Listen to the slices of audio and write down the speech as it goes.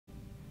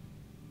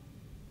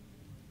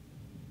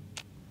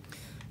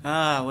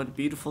Ah, what a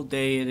beautiful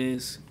day it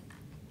is.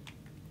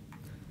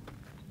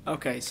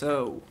 Okay,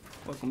 so,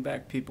 welcome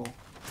back, people.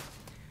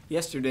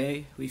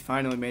 Yesterday, we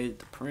finally made it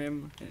to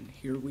Prim, and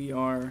here we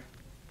are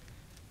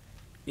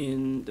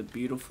in the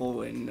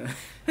beautiful and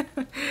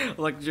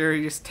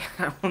luxurious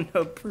town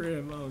of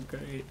Prim. Oh,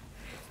 great.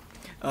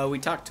 We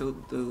talked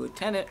to the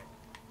lieutenant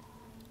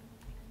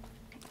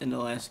in the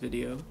last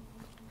video,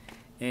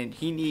 and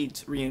he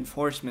needs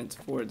reinforcements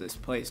for this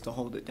place to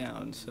hold it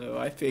down, so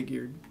I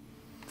figured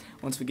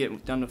once we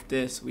get done with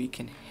this, we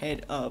can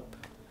head up.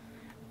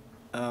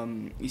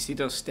 You see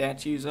those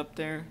statues up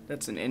there?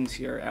 That's an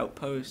NCR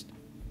outpost.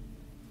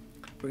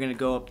 We're gonna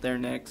go up there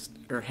next,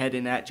 or head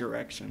in that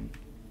direction.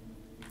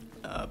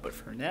 But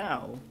for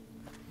now,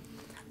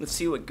 let's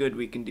see what good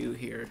we can do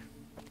here.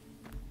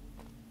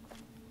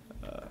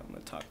 I'm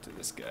gonna talk to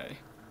this guy.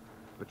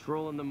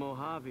 Patrolling the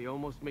Mojave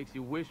almost makes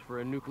you wish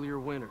for a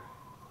nuclear winter.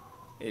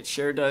 It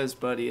sure does,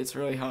 buddy. It's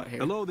really hot here.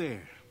 Hello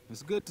there.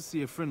 It's good to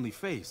see a friendly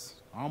face.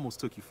 I almost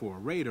took you for a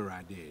raider,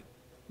 I did.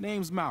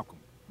 Name's Malcolm.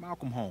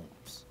 Malcolm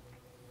Holmes.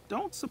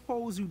 Don't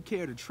suppose you'd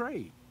care to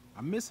trade.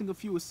 I'm missing a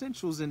few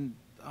essentials and...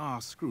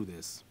 screw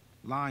this.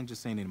 Lying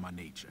just ain't in my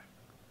nature.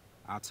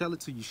 I'll tell it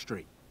to you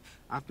straight.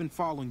 I've been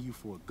following you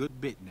for a good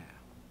bit now.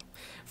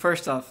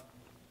 First off,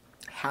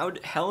 how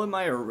the hell am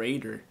I a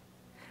raider?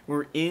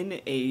 We're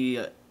in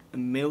a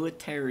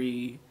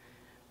military,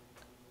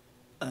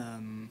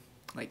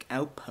 like,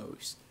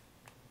 outpost.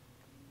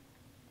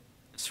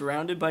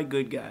 Surrounded by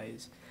good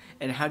guys.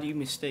 And how do you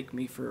mistake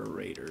me for a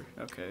raider?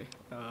 Okay,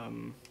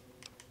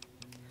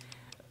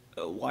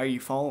 why are you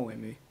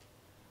following me?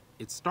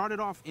 It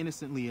started off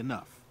innocently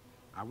enough.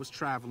 I was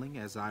traveling,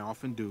 as I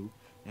often do,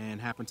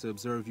 and happened to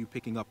observe you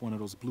picking up one of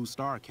those blue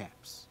star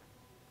caps.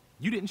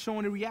 You didn't show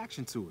any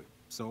reaction to it,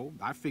 so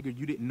I figured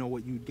you didn't know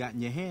what you'd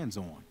gotten your hands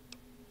on.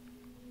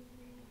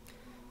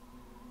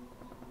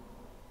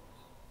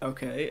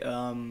 Okay,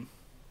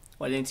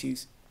 why didn't you...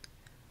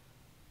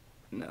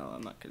 No,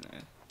 I'm not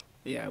gonna...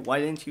 Yeah, why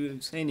didn't you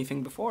say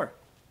anything before?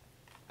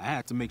 I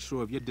had to make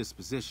sure of your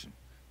disposition.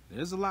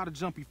 There's a lot of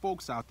jumpy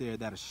folks out there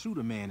that'll shoot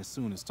a man as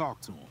soon as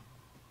talk to him.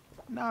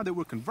 Now that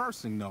we're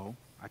conversing, though,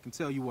 I can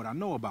tell you what I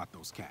know about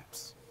those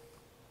caps.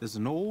 There's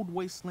an old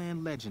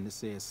wasteland legend that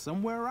says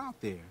somewhere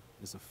out there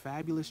is a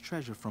fabulous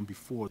treasure from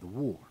before the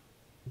war.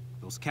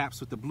 Those caps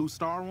with the blue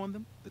star on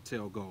them, the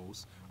tale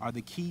goes, are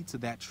the key to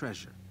that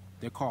treasure.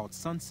 They're called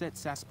Sunset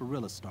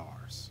Sarsaparilla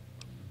Stars.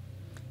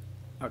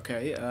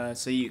 Okay,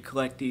 so you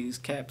collect these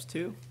caps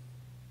too?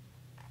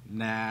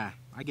 Nah,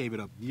 I gave it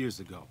up years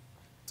ago.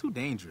 Too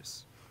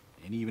dangerous.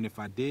 And even if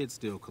I did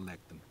still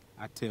collect them,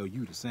 I'd tell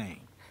you the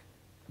same.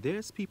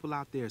 There's people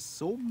out there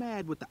so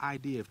mad with the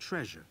idea of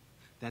treasure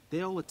that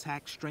they'll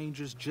attack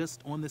strangers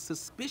just on the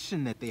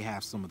suspicion that they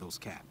have some of those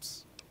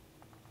caps.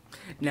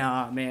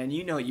 Nah, man,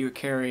 you know you're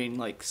carrying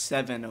like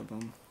 7 of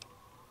them.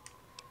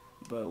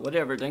 But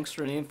whatever, thanks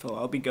for the info.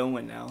 I'll be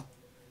going now.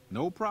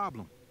 No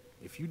problem.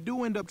 If you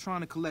do end up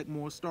trying to collect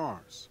more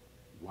stars,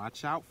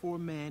 watch out for a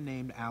man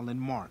named Alan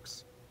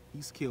Marks.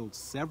 He's killed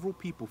several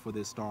people for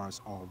their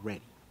stars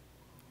already.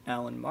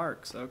 Alan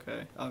Marks,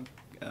 okay.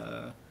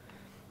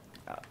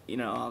 You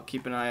know, I'll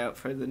keep an eye out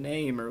for the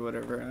name or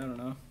whatever, I don't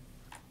know.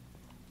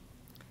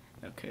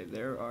 Okay,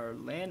 there are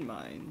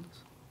landmines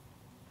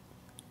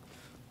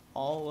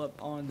all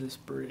up on this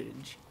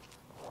bridge.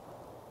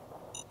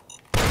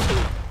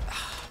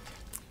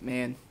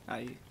 Man,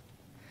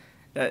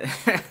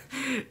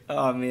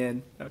 oh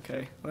man,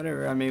 okay,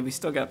 whatever, I mean, we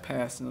still got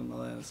past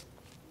nonetheless.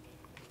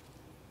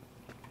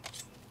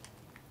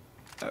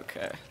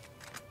 Okay.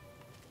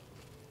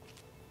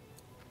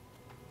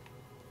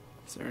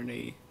 Is there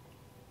any...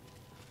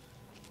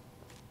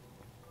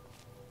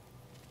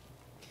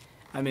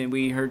 I mean,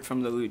 we heard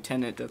from the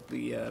lieutenant that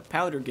the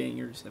powder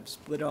gangers have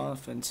split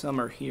off and some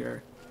are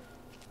here.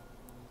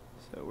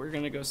 So we're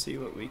gonna go see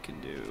what we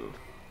can do.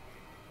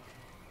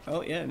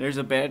 Oh yeah, there's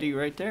a baddie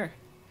right there.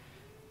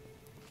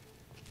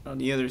 On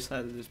the other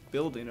side of this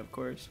building, of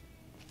course.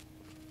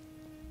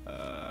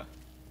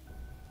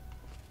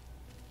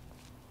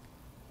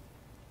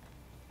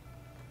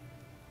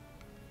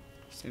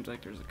 Seems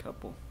like there's a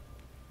couple.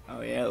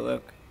 Oh yeah,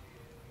 look.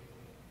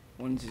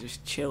 One's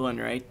just chilling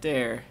right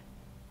there.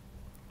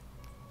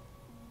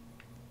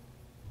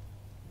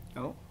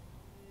 Oh.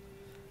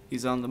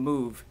 He's on the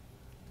move.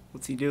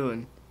 What's he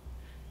doing?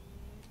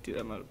 Dude,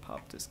 I'm gonna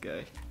pop this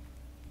guy.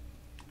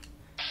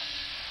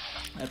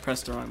 I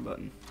pressed the wrong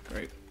button.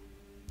 Great.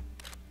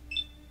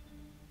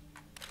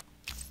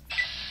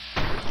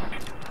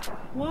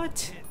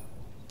 What?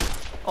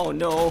 Oh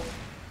no.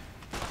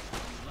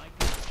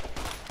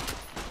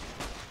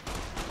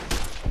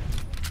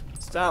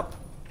 Stop.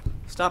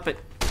 Stop it.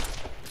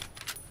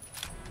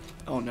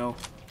 Oh no.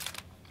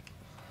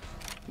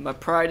 My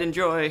pride and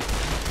joy.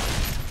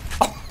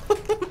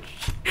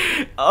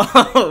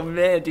 Oh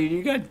man, dude,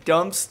 you got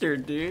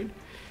dumpstered, dude.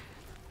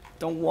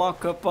 Don't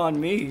walk up on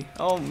me.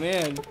 Oh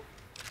man.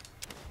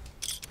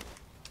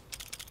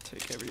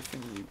 Take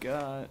everything you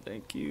got,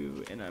 thank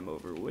you. And I'm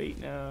overweight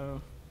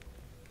now.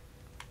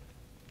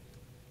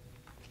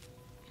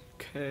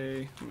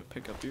 Okay, I'm gonna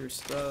pick up your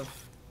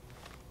stuff.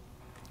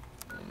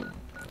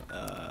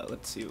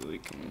 Let's see what we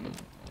can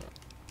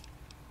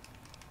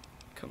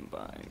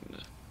combine.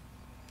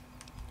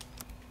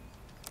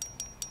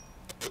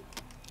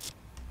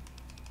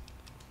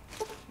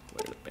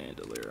 Wear the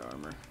bandolier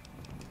armor.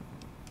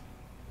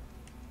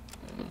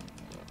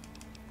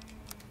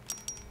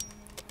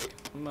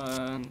 Come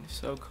on,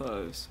 so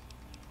close.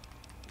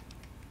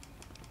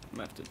 I'm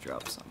gonna have to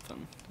drop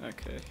something.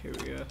 Okay, here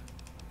we go.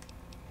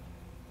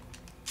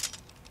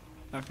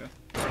 Okay.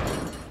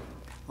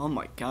 Oh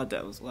my god,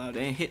 that was loud.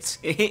 It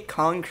hit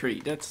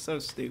concrete. That's so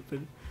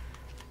stupid.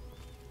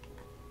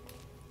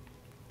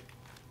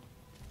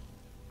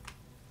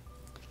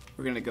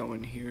 We're gonna go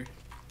in here.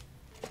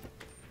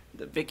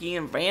 The Vicky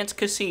and Vance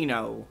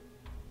Casino.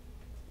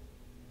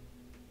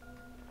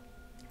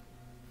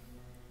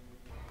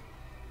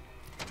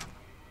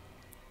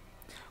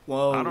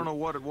 Whoa. I don't know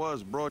what it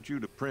was brought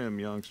you to Primm,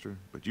 youngster,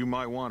 but you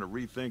might want to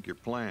rethink your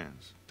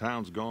plans.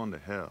 Town's gone to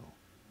hell.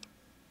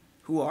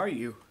 Who are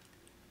you?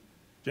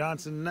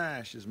 Johnson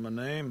Nash is my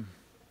name.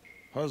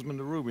 Husband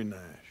to Ruby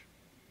Nash.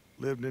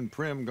 Lived in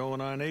Primm going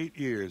on 8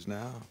 years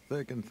now,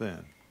 thick and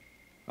thin.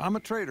 I'm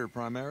a trader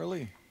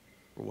primarily,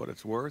 for what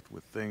it's worth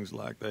with things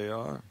like they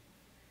are.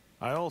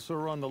 I also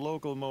run the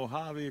local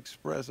Mojave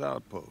Express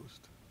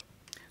outpost.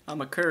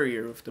 I'm a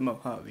courier with the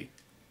Mojave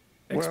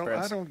Express.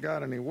 Well, I don't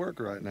got any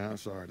work right now,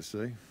 sorry to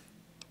say.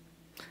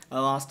 I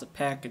lost a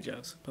package I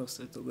was supposed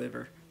to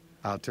deliver.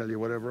 I'll tell you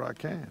whatever I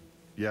can.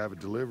 You have a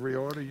delivery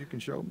order you can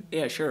show me?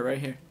 Yeah, sure, right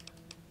here.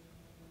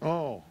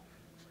 Oh,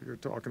 so you're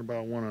talking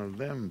about one of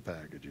them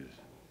packages.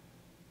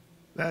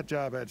 That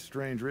job had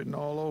Strange written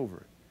all over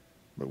it,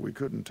 but we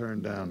couldn't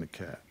turn down the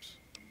caps.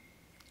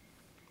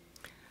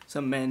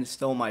 Some man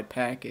stole my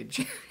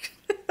package.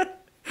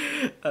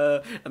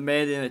 A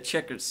man in a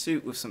checkered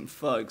suit with some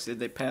thugs. Did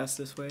they pass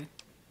this way?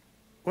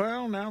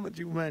 Well, now that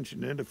you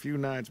mention it, a few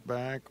nights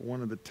back,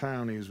 one of the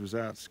townies was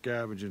out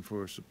scavenging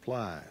for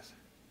supplies.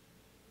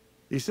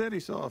 He said he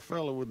saw a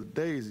fellow with a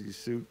daisy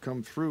suit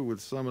come through with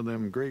some of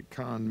them Great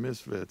Khan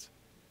misfits.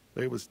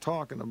 They was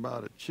talking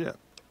about a chip.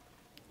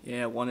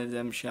 Yeah, one of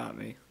them shot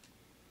me.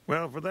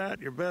 Well, for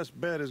that, your best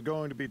bet is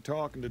going to be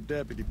talking to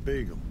Deputy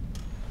Beagle.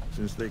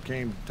 Since they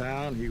came to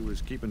town, he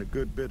was keeping a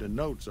good bit of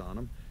notes on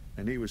them,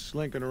 and he was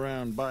slinking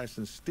around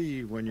Bison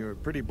Steve when your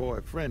pretty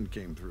boy friend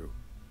came through.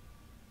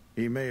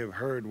 He may have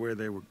heard where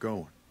they were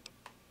going.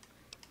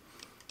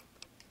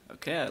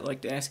 Okay, I'd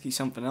like to ask you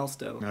something else,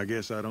 though. I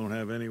guess I don't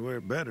have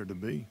anywhere better to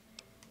be.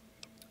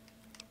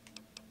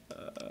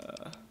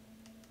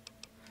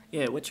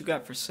 Yeah, what you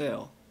got for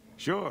sale?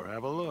 Sure,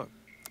 have a look.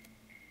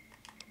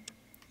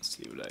 Let's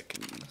see what I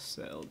can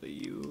sell to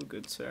you,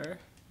 good sir.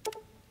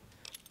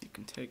 You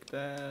can take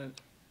that.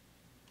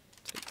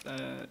 Take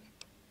that.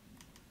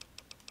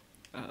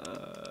 Can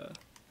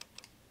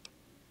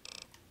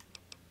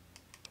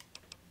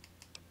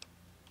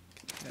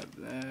have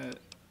that.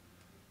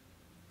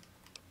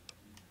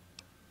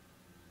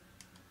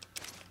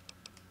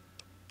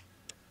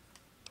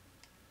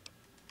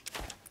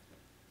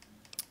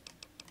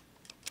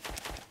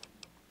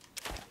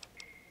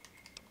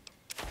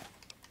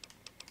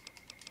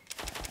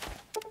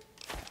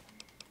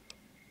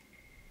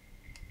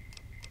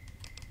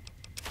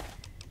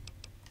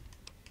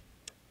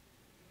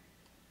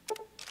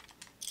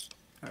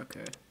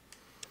 Okay.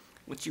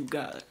 What you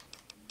got?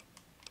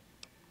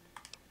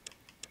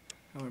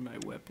 How are my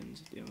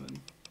weapons doing?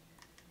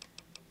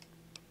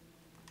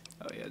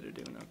 Oh yeah, they're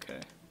doing okay.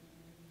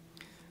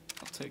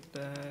 I'll take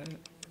that.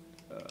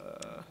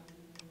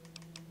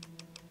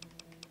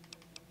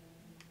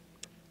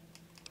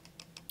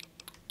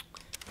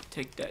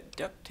 Take that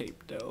duct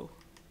tape though.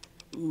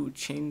 Ooh,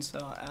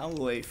 chainsaw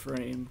alloy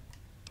frame.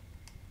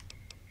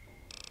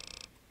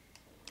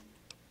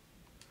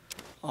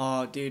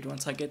 Oh, dude,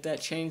 once I get that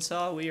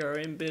chainsaw, we are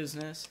in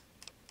business.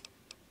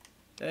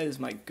 That is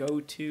my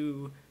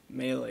go-to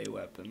melee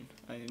weapon.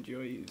 I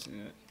enjoy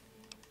using it.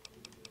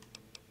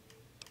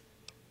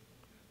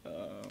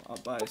 I'll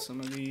buy some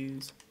of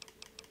these.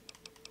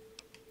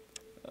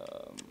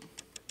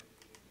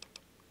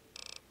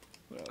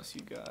 What else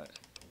you got?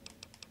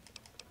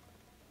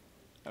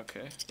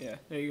 Okay, yeah,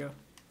 there you go.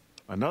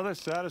 Another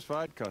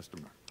satisfied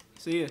customer.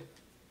 See ya.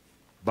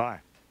 Bye.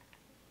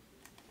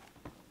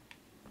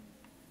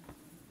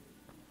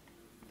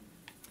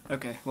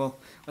 Okay, well,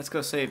 let's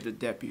go save the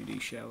deputy,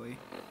 shall we?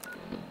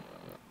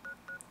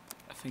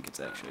 I think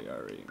it's actually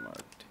already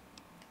marked.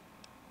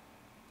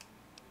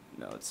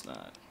 No, it's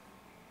not.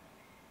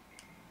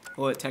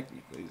 Well, it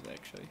technically is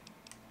actually.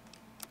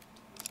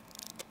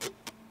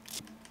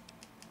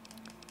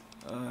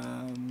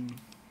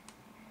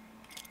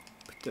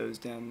 Put those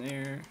down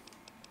there.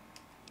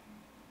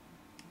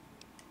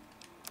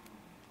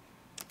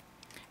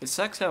 It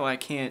sucks how I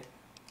can't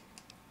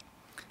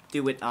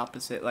do it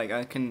opposite. Like,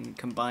 I can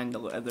combine the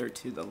leather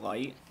to the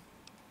light,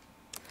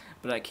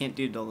 but I can't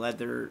do the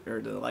leather or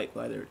the light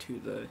leather to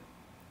the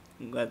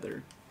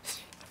leather.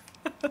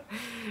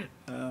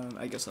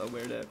 I guess I'll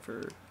wear that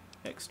for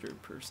extra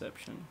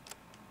perception.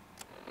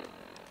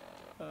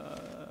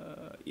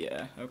 Yeah,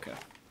 Yeah, okay.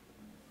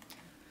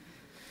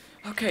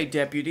 Okay,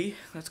 deputy.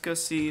 Let's go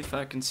see if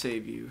I can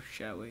save you,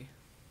 shall we?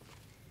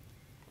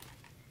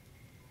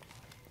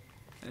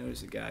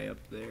 There's a guy up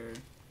there.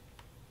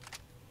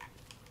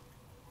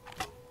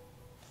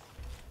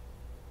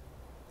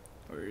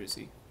 Where is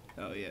he?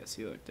 Oh, yeah,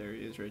 see, look, there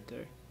he is right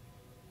there.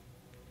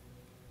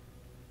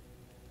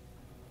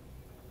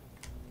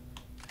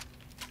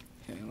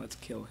 Okay, let's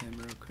kill him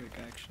real quick,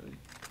 actually.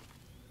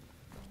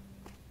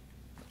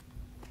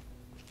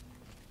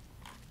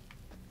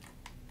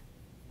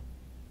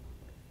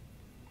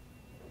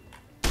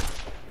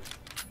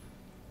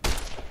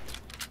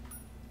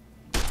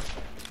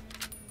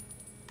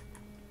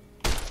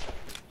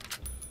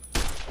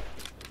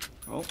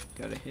 Oh,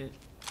 got a hit.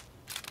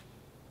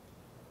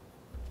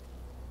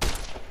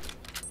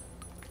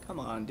 Come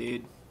on,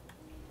 dude.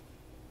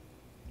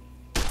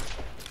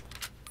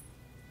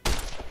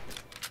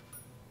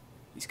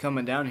 He's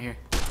coming down here.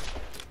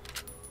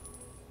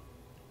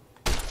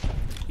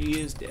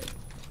 He is dead.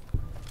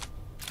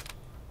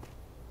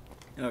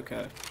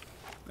 Okay.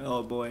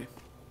 Oh boy.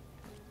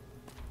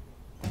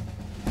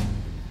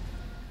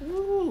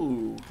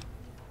 Ooh.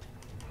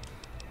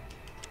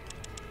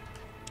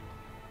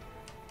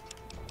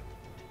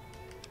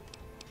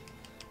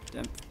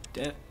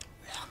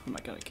 Oh my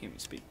god, I can't even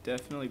speak.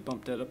 Definitely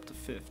bump that up to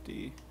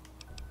 50.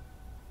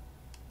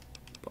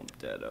 Bump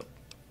that up.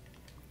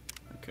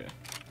 Okay.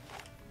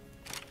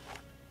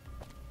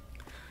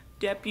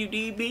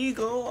 Deputy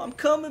Beagle, I'm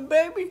coming,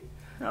 baby.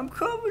 I'm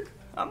coming.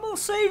 I'm gonna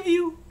save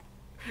you.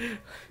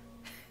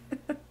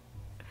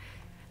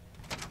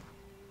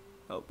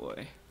 Oh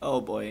boy. Oh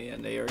boy,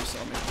 and they already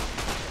saw me.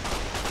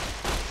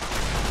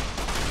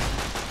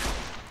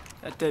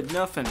 That did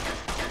nothing.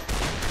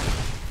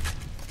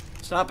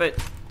 Stop it.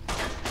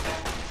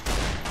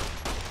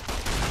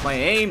 My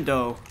aim,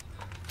 though.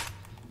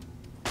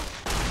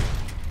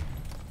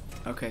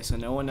 Okay, so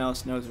no one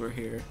else knows we're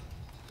here.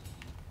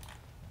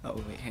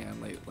 Oh, wait, hang on.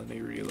 Let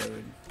me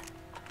reload.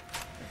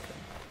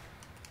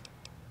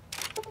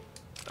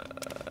 Okay.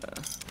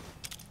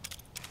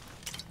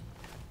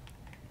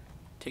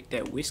 Take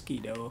that whiskey,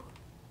 though.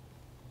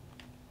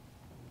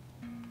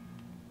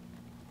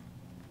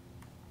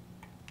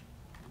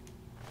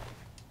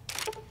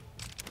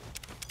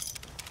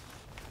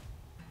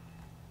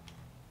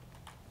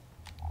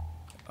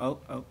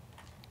 Oh.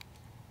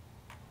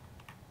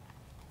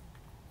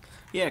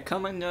 Yeah,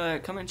 come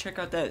and check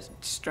out that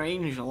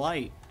strange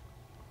light.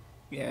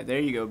 Yeah, there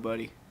you go,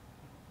 buddy.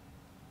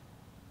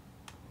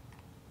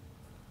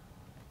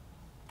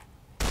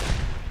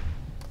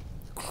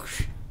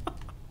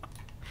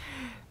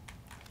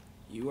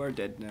 You are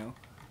dead now.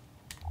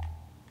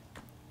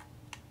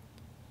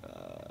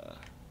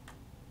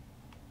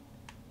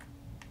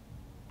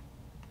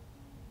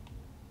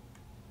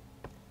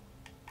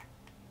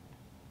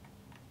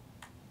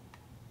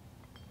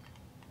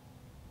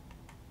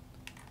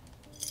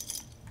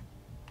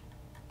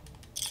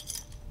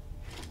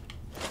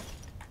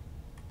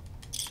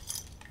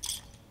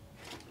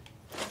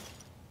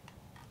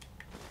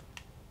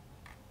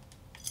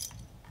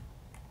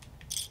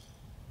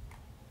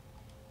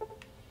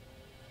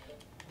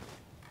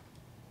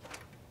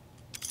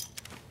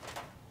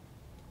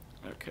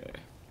 Okay.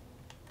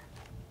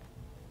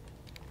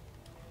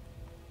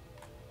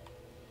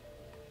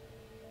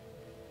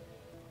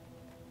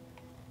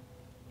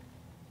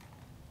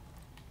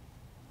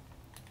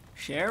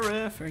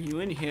 Sheriff, are you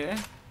in here?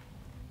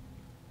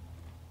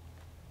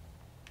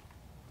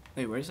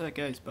 Wait, where's that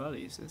guy's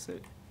body? Is this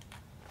it?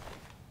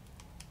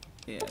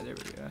 Yeah, there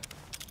we go.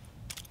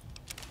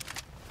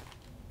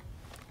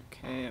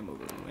 Okay, I'm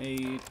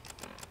overweight.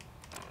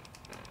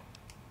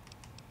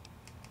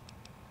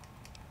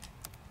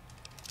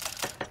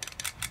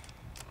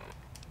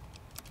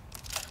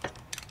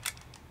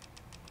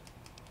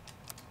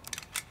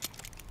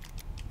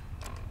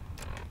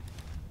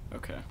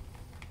 Okay.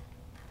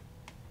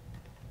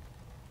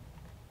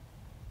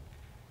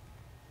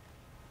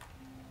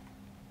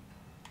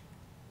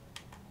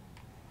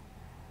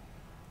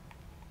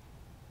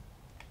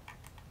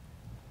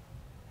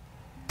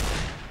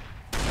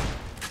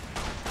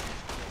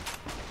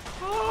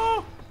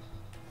 Oh!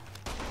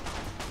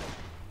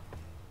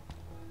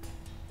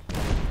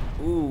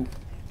 Ooh.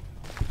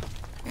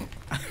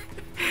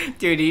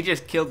 Dude, he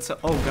just killed so—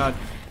 oh god.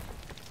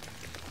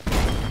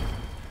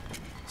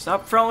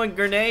 Stop throwing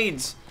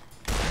grenades!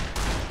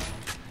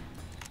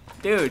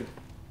 Dude.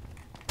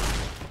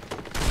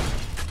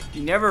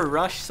 You never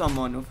rush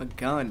someone with a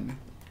gun.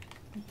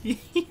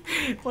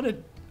 What a—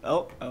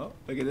 oh,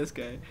 look at this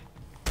guy.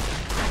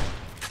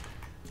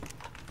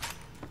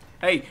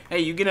 Hey,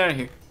 you get out of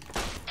here.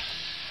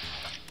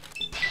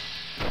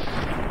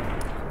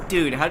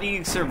 Dude, how do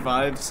you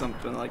survive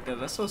something like that?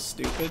 That's so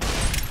stupid.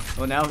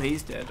 Oh, now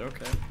he's dead.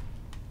 Okay.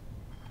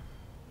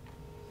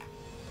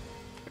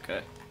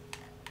 Okay.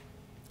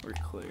 We're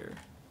clear.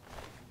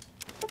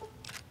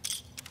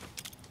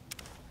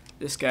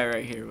 This guy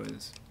right here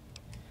was—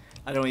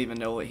 I don't even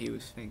know what he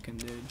was thinking,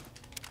 dude.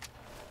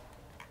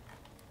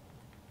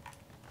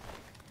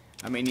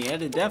 I mean, he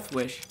had a death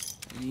wish,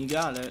 and he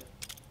got it.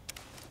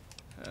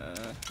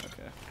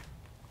 Okay.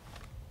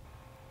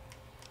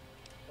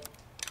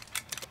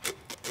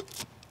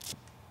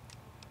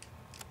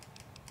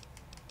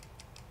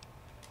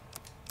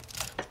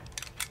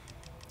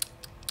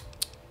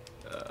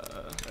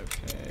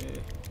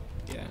 Okay.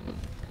 Yeah.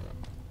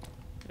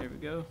 There we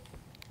go.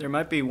 There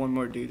might be one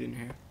more dude in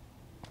here.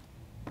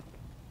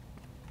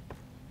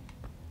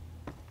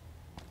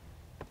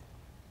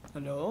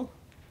 Hello?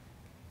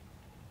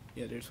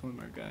 Yeah, there's one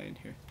more guy in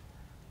here.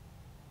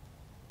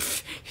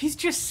 He's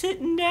just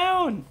sitting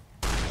down!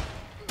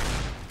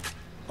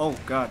 Oh,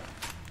 God.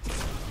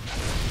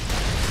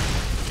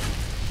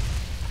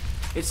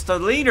 It's the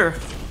leader!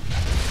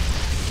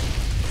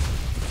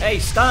 Hey,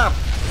 stop!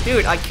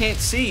 Dude, I can't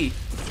see!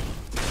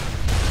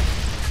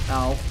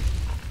 Ow.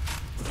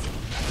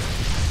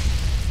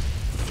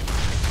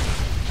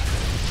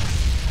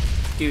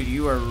 Dude,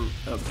 you are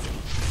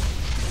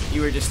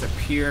just a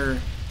pure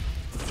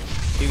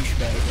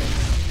douchebag right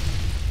now.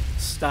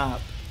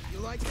 Stop. You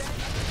like that?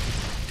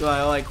 Do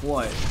I like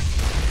what?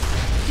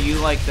 Do you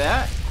like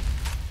that?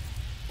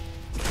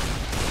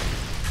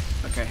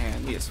 Okay, hang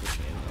on, I need to switch it.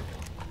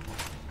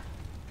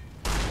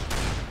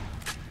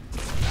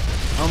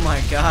 Oh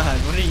my god,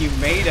 what are you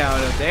made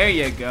out of? There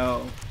you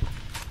go.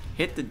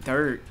 Hit the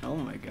dirt. Oh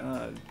my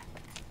god.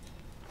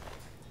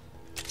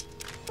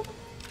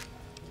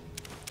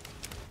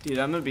 Dude,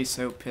 I'm gonna be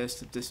so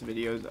pissed if this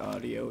video's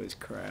audio is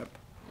crap.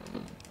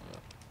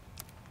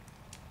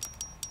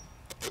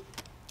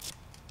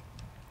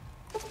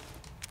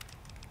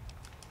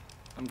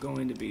 I'm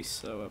going to be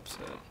so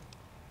upset.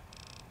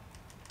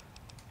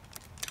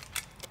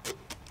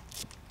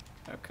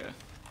 Okay.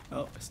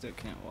 Oh, I still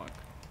can't walk.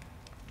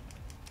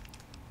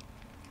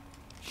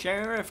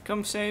 Sheriff,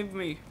 come save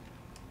me.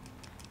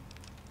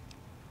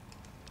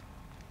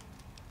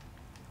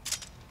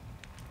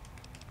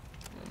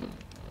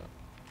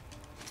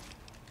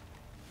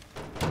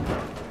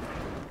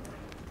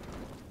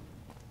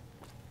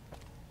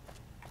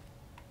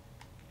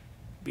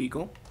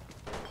 Beagle?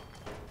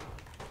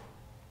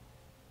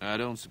 I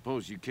don't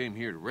suppose you came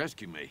here to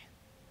rescue me.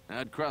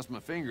 I'd cross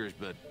my fingers,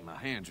 but my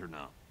hands are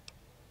numb.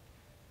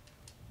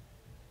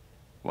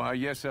 Why,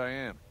 yes I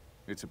am.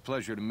 It's a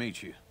pleasure to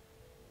meet you.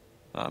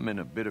 I'm in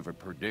a bit of a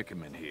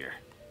predicament here.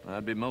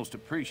 I'd be most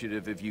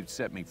appreciative if you'd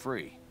set me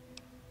free.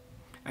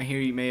 I hear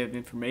you may have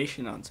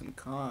information on some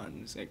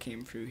cons that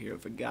came through here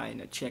with a guy in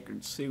a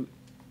checkered suit.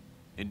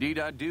 Indeed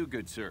I do,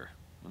 good sir.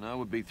 And I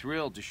would be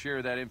thrilled to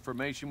share that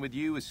information with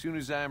you as soon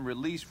as I am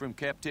released from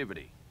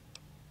captivity.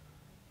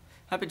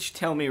 How about you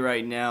tell me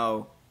right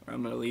now, or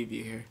I'm gonna leave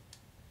you here.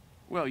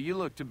 Well, you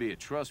look to be a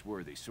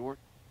trustworthy sort.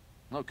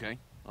 Okay,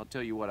 I'll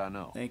tell you what I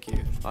know. Thank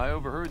you. I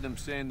overheard them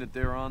saying that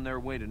they're on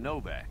their way to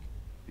Novak.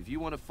 If you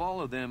want to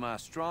follow them, I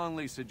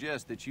strongly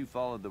suggest that you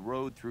follow the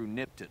road through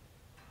Nipton.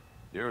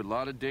 There are a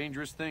lot of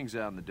dangerous things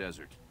out in the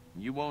desert.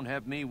 You won't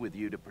have me with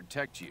you to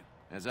protect you,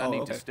 as I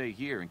need to stay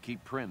here and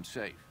keep Primm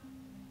safe.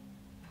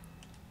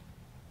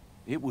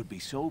 It would be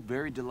so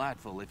very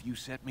delightful if you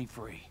set me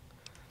free.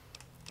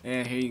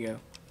 Yeah, here you go.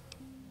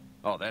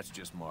 Oh, that's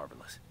just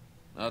marvelous.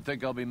 I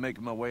think I'll be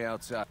making my way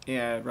outside.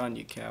 Yeah, run,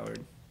 you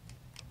coward.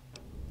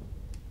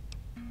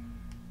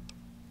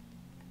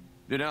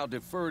 Then I'll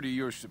defer to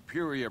your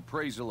superior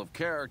appraisal of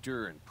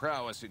character and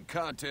prowess in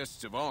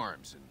contests of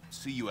arms, and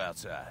see you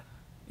outside.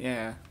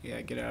 Yeah,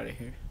 get out of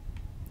here.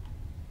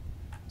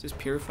 Is this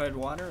purified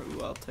water?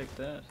 Ooh, I'll take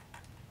that.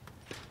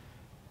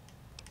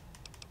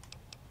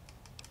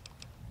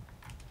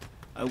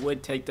 I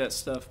would take that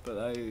stuff, but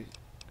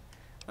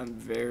I'm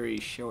very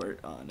short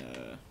on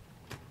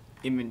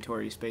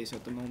inventory space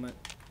at the moment.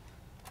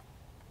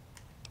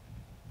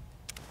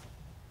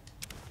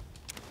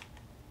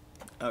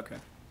 Okay.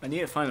 I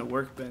need to find a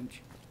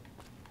workbench.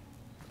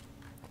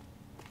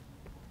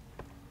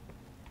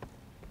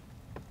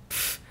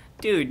 Pfft,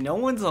 dude, no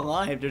one's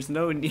alive. There's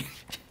no need.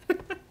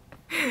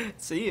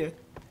 See ya.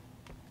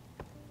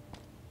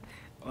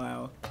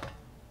 Wow.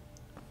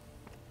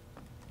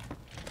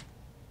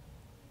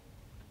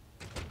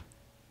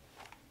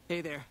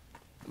 Hey there.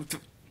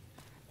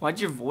 Why'd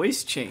your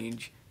voice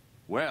change?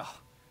 Well,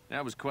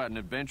 that was quite an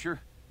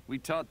adventure. We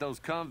taught those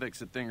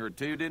convicts a thing or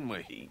two, didn't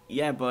we?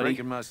 Yeah, buddy.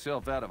 Breaking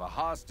myself out of a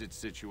hostage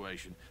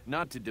situation.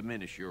 Not to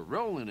diminish your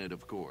role in it,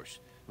 of course,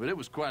 but it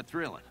was quite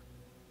thrilling.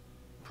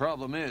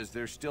 Problem is,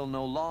 there's still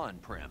no law in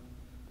Primm.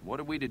 What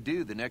are we to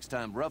do the next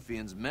time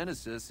ruffians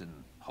menace us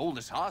and hold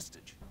us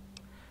hostage?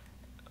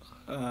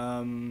 What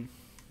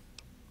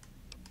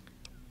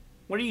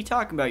are you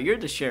talking about? You're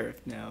the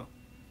sheriff now.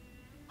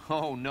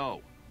 Oh,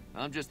 no.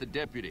 I'm just a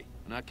deputy,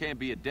 and I can't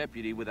be a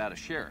deputy without a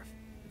sheriff.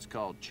 It's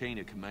called chain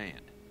of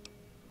command.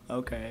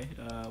 Okay,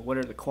 what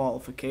are the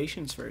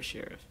qualifications for a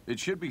sheriff? It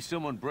should be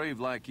someone brave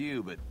like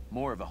you, but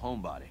more of a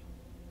homebody.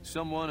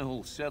 Someone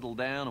who'll settle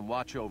down and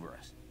watch over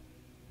us.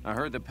 I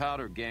heard the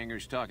powder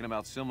gangers talking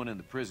about someone in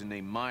the prison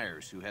named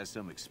Myers who has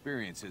some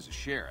experience as a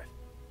sheriff.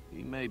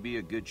 He may be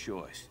a good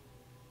choice.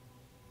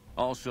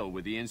 Also,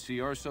 with the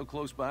NCR so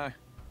close by,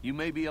 you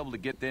may be able to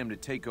get them to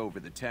take over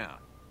the town.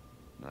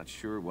 Not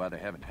sure why they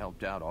haven't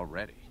helped out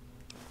already.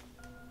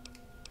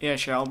 Yeah,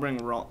 sure. I'll bring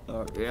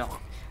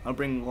I'll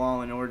bring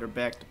law and order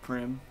back to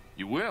Prim.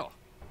 You will?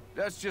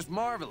 That's just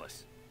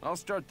marvelous. I'll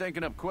start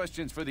thinking up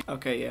questions for the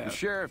Okay, yeah.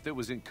 sheriff that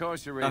was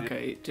incarcerated.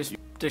 Okay, just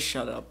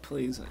shut up,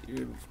 please.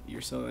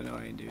 You're so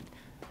annoying, dude.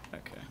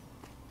 Okay.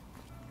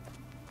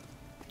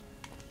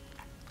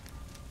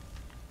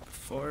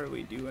 Before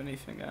we do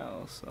anything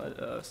else, let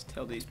us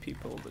tell these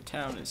people the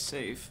town is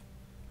safe.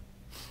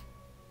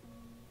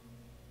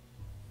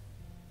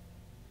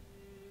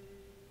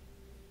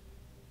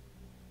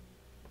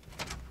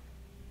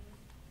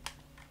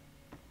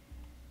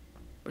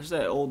 Where's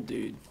that old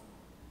dude?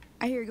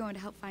 I hear you're going to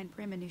help find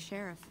Prim a new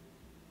sheriff.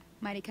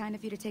 Mighty kind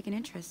of you to take an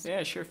interest.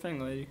 Yeah, sure thing,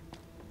 lady.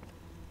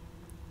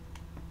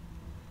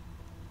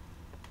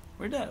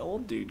 Where'd that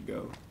old dude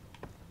go?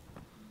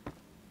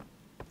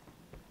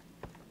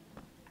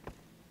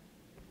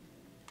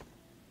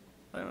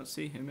 I don't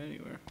see him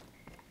anywhere.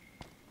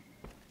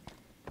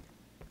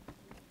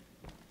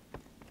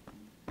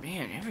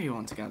 Man,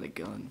 everyone's got a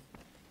gun.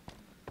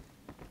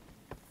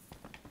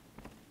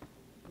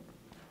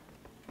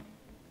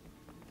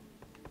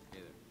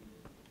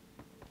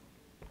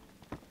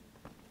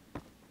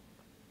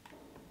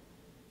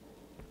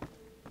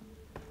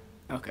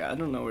 Okay, I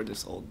don't know where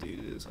this old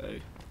dude is.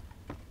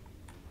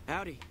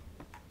 Howdy.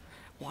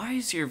 Why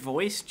is your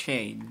voice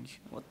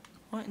change?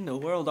 What in the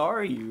world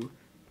are you?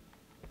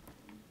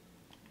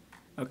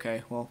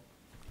 Okay, well,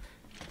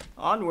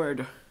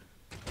 onward.